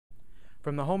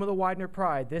From the home of the Widener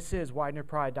Pride, this is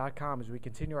WidenerPride.com as we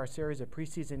continue our series of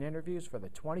preseason interviews for the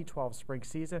 2012 spring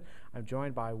season. I'm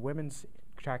joined by women's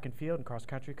track and field and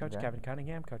cross-country coach Kevin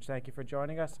Cunningham. Coach, thank you for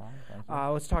joining us. Thank you.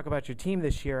 Let's talk about your team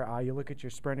this year. You look at your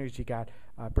sprinters. You got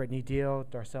Brittany Deal,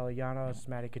 Darcella Llanos,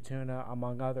 Maddie Katuna,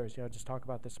 among others. Just talk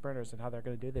about the sprinters and how they're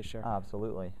going to do this year.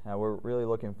 Absolutely. We're really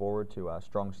looking forward to a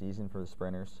strong season for the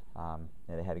sprinters.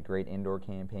 They had a great indoor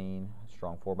campaign,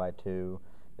 strong 4x2.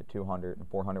 The 200 and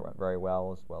 400 went very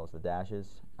well as the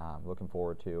dashes. Looking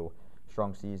forward to a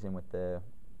strong season with the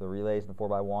relays and the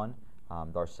 4x1.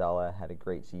 Darcella had a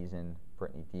great season.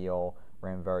 Brittany Deal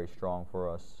ran very strong for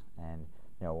us, and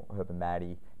we're hoping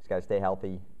Maddie's got to stay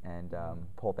healthy and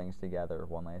pull things together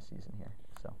one last season here.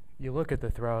 So you look at the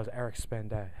throws. Eric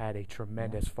Spenda had a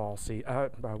tremendous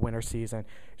winter season.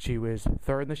 She was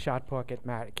third in the shot put at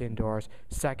MAC Indoors,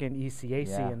 second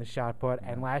ECAC in the shot put,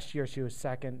 and last year she was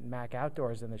second MAC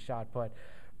Outdoors in the shot put.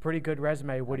 Pretty good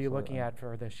resume. What are you looking at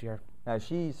for this year? Now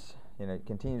she's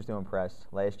continues to impress.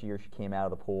 Last year she came out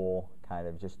of the pool, kind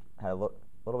of just had a little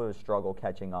bit of a struggle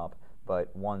catching up,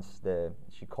 but once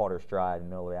she caught her stride in the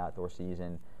middle of the outdoor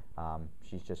season,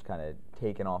 she's just kind of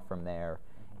taken off from there.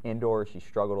 Indoors, she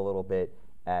struggled a little bit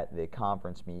at the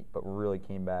conference meet, but really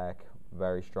came back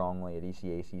very strongly at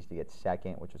ECACs to get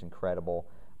second, which was incredible.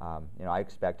 I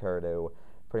expect her to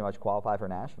pretty much qualify for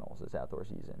nationals this outdoor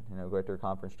season. Go to her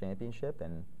conference championship,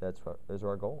 and those are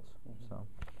our goals. So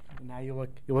now you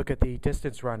look at the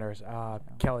distance runners.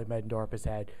 Kelly Medendorp has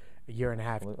had a year and a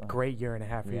half, great year and a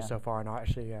half for you so far, and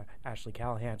Ashley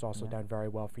Callahan's also done very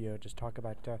well for you. Just talk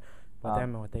about them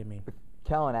and what they mean.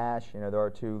 Kel and Ash, there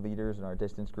are two leaders in our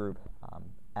distance group.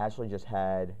 Ashley just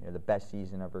had the best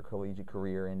season of her collegiate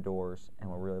career indoors, and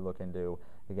we're really looking to,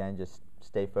 again, just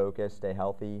stay focused, stay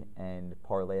healthy, and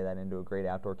parlay that into a great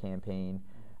outdoor campaign.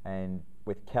 And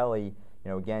with Kelly,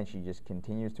 again, she just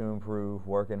continues to improve,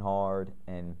 working hard,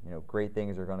 and great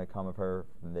things are going to come of her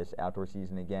from this outdoor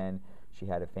season again. She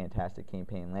had a fantastic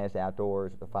campaign last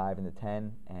outdoors, the 5 and the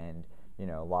 10, and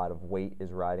a lot of weight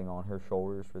is riding on her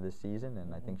shoulders for this season,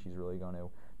 and I think she's really going to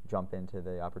jump into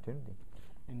the opportunity.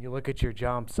 And you look at your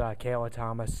jumps, Kayla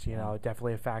Thomas,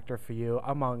 definitely a factor for you,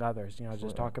 among others.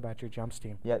 Just talk about your jumps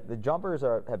team. Yeah, the jumpers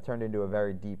have turned into a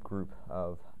very deep group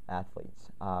of athletes.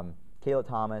 Kayla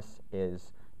Thomas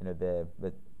is,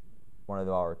 one of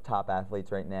our top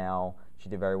athletes right now. She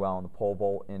did very well in the pole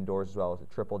vault indoors as well as the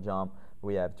triple jump.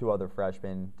 We have two other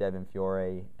freshmen, Devin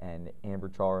Fiore and Amber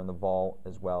Char in the vault,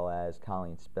 as well as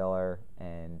Colleen Spiller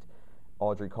and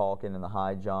Audrey Calkin in the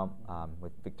high jump,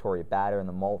 with Victoria Batter in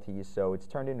the multis. So it's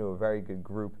turned into a very good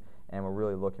group, and we're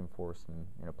really looking for some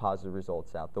positive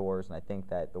results outdoors. And I think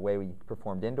that the way we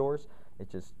performed indoors,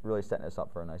 it's just really setting us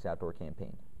up for a nice outdoor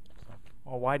campaign.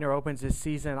 Well, Widener opens this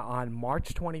season on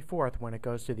March 24th when it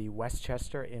goes to the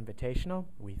Westchester Invitational.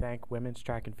 We thank women's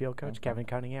track and field coach Kevin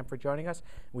Cunningham for joining us.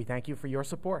 We thank you for your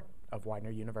support of Widener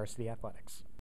University Athletics.